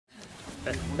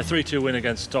A 3-2 win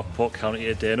against Stockport County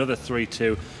today, another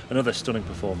 3-2, another stunning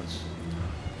performance.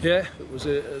 Yeah, it was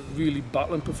a really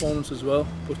battling performance as well,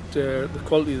 but the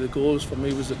quality of the goals for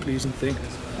me was a pleasing thing.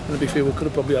 And to be fair, we could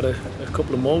have probably had a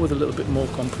couple of more with a little bit more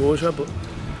composure, but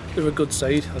they were a good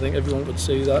side. I think everyone could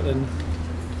see that, and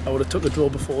I would have took a draw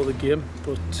before the game,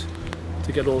 but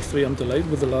to get all three, I'm delighted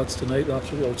with the lads tonight. They're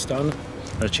absolutely outstanding.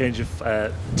 A change of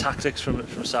tactics from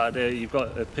Saturday. You've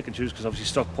got to pick and choose, because obviously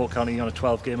Stockport County on a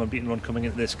 12-game unbeaten run coming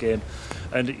into this game,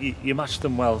 and you matched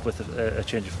them well with a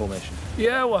change of formation.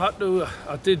 Yeah, well,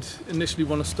 I did initially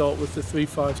want to start with the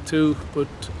 3-5-2, but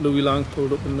Louis Lang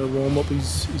pulled up in the warm-up.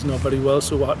 He's not very well,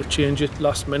 so we had to change it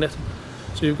last minute.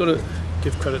 So you've got to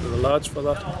give credit to the lads for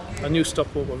that. I knew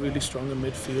Stockport were really strong in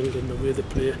midfield and the way they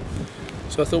play,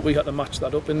 so I thought we had to match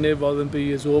that up in there rather than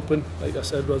be as open, like I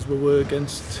said, as we were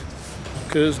against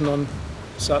Curzon on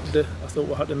Saturday. I thought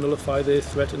we had to nullify their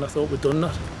threat, and I thought we'd done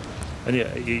that. And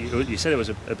yeah, you said it was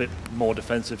a bit more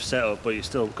defensive setup, but you're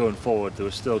still going forward. They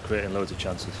were still creating loads of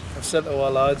chances. I've said to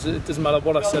our lads, it doesn't matter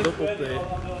what I set up there.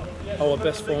 Our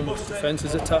best form of defence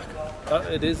is attack.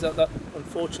 It is that.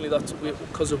 Unfortunately, that's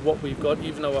because of what we've got.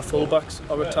 Even our fullbacks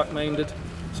are attack-minded,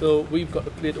 so we've got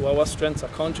to play to our strengths. I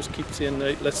can't just keep saying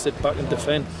let's sit back and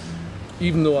defend.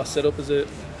 Even though I set up as a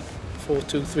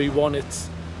 4-2-3-1, it's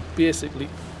basically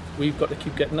we've got to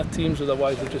keep getting at teams,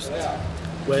 otherwise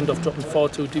we end up dropping far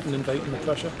too deep and inviting the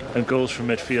pressure. And goals from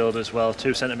midfield as well.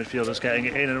 Two centre midfielders getting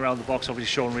in and around the box. Obviously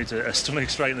Sean Reid's a stunning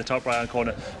strike in the top right hand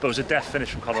corner, but it was a deft finish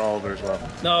from Conor Oliver as well.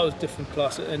 No, it was different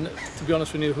class, and to be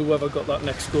honest with you, whoever got that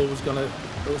next goal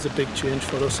it was a big change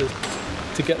for us.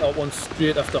 To get that one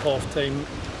straight after half time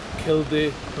killed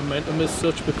the momentum as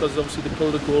such, because obviously they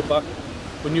pulled a goal back.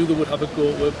 We knew they would have a go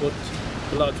at it, but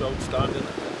the lads were outstanding.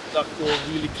 That goal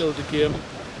really killed the game,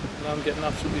 and I'm getting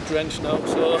absolutely drenched now.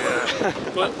 So,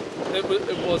 but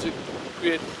it was a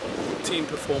great team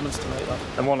performance tonight.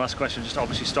 And one last question, just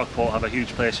obviously Stockport have a huge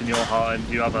place in your heart, and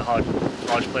you have a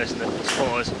large place in the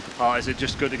supporters' heart. Is it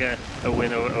just good to get a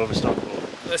win over Stockport?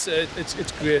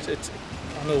 It's great.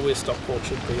 I know where Stockport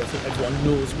should be. I think everyone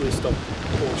knows where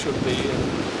Stockport should be,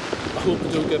 and I hope we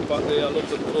do get back there. I love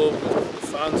the club. The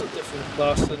fans are different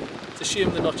class, and it's a shame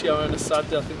they're not here on a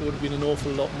Saturday. I think there would have been an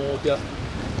awful lot more here.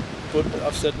 But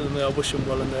I've said to them I wish them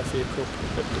well in their FA Cup.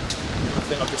 I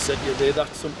think I've just said to you there,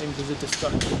 that's something, there's a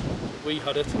distraction. We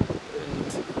had it,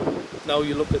 and now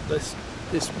you look at this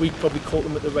week probably caught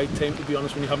them at the right time, to be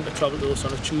honest, when you're having to travel to us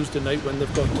on a Tuesday night when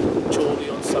they've got Chorley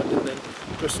on Saturday and then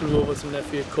Bristol Rovers in the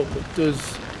FA Cup. It does,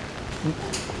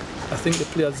 I think the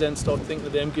players then start thinking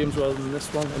of them games rather than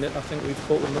this one, and I think we've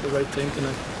caught them at the right time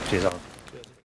tonight. Cheers.